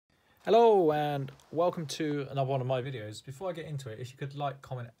Hello and welcome to another one of my videos. Before I get into it, if you could like,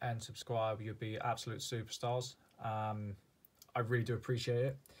 comment and subscribe, you'd be absolute superstars. I really do appreciate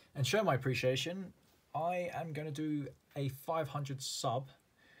it. And show my appreciation, I am going to do a 500 sub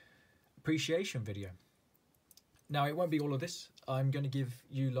appreciation video. Now it won't be all of this. I'm going to give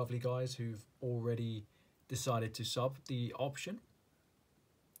you lovely guys who've already decided to sub the option.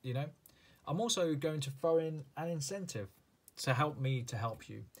 You know, I'm also going to throw in an incentive to help me to help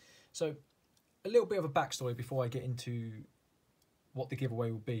you. So a little bit of a backstory before I get into what the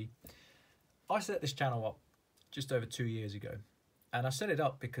giveaway will be. I set this channel up just over 2 years ago, and I set it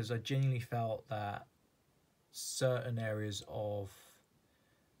up because I genuinely felt that certain areas of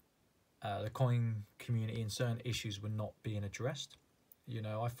the coin community and certain issues were not being addressed. You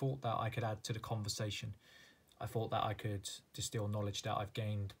know, I thought that I could add to the conversation. I thought that I could distill knowledge that I've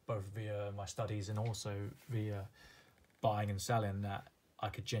gained both via my studies and also via buying and selling, that I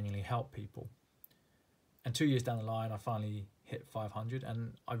could genuinely help people. And 2 years down the line, I finally hit 500,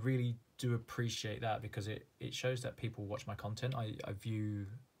 and I really do appreciate that because it shows that people watch my content. I view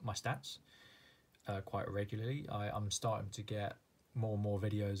my stats quite regularly. I'm starting to get more and more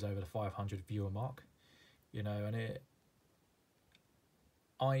videos over the 500 viewer mark, you know, and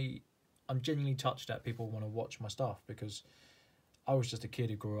I'm genuinely touched that people want to watch my stuff, because I was just a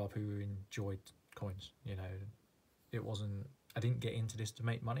kid who grew up who enjoyed coins. You know, I didn't get into this to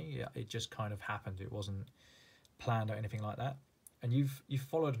make money. It just kind of happened. It wasn't planned or anything like that. And you've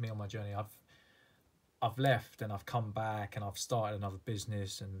followed me on my journey. I've left and I've come back and I've started another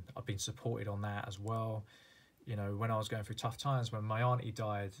business, and I've been supported on that as well. You know, when I was going through tough times, when my auntie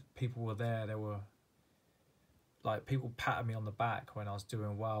died, people were there. There were like people patted me on the back when I was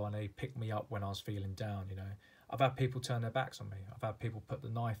doing well, and they picked me up when I was feeling down. You know, I've had people turn their backs on me. I've had people put the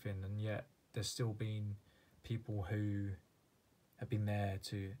knife in, and yet there's still been people who have been there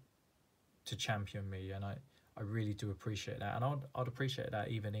to champion me, and I really do appreciate that. And I'd appreciate that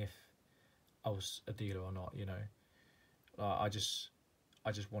even if I was a dealer or not. You know, I just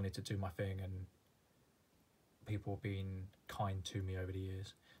wanted to do my thing, and people have been kind to me over the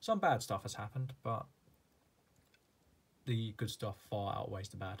years. Some bad stuff has happened, but the good stuff far outweighs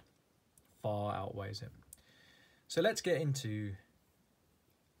the bad, far outweighs it. So let's get into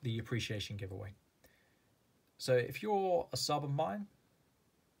the appreciation giveaway. So if you're a sub of mine,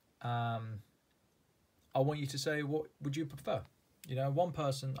 I want you to say, what would you prefer? You know, one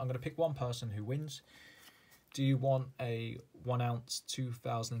person, I'm going to pick one person who wins. Do you want a 1 ounce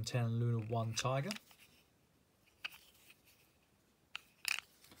 2010 Luna 1 Tiger?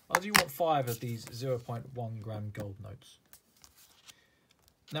 Or do you want 5 of these 0.1 gram gold notes?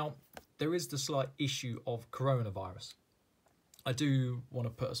 Now, there is the slight issue of coronavirus. I do want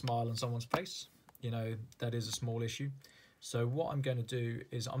to put a smile on someone's face. You know, that is a small issue. So what I'm going to do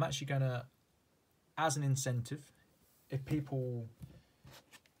is I'm actually going to, as an incentive, if people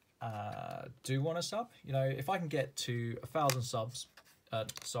do want to sub, you know, if I can get to 1,000 subs,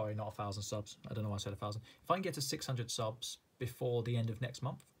 sorry, not 1,000 subs, I don't know why I said 1,000. If I can get to 600 subs before the end of next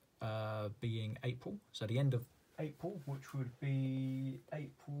month, being April, so the end of April, which would be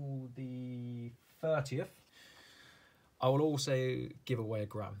April the 30th, I will also give away a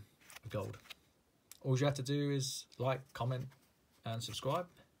gram of gold. All you have to do is like, comment and subscribe.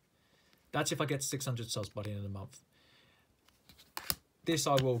 That's if I get 600 subs by the end of the month. This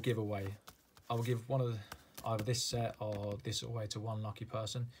I will give away. I will give one of either this set or this away to one lucky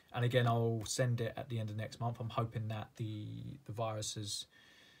person. And again, I'll send it at the end of next month. I'm hoping that the virus has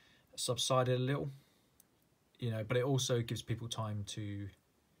subsided a little, you know, but it also gives people time to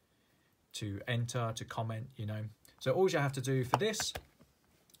enter, to comment, you know. So all you have to do for this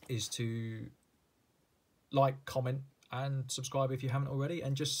is to like, comment and subscribe if you haven't already,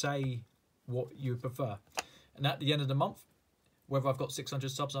 and just say what you prefer. And at the end of the month, whether I've got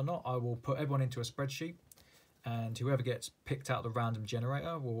 600 subs or not, I will put everyone into a spreadsheet, and whoever gets picked out the random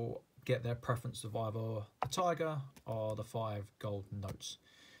generator will get their preference of either the Tiger or the 5 gold notes.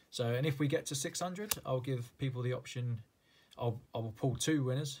 So, and if we get to 600, I'll give people the option. I will pull 2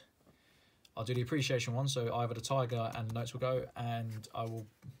 winners. I'll do the appreciation one, so either the Tiger and the notes will go, and I will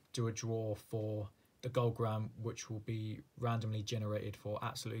do a draw for the gold gram, which will be randomly generated for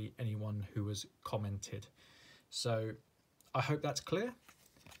absolutely anyone who has commented. So I hope that's clear.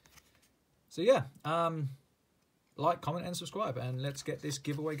 So yeah, like, comment and subscribe, and let's get this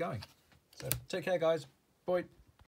giveaway going. So take care, guys. Bye.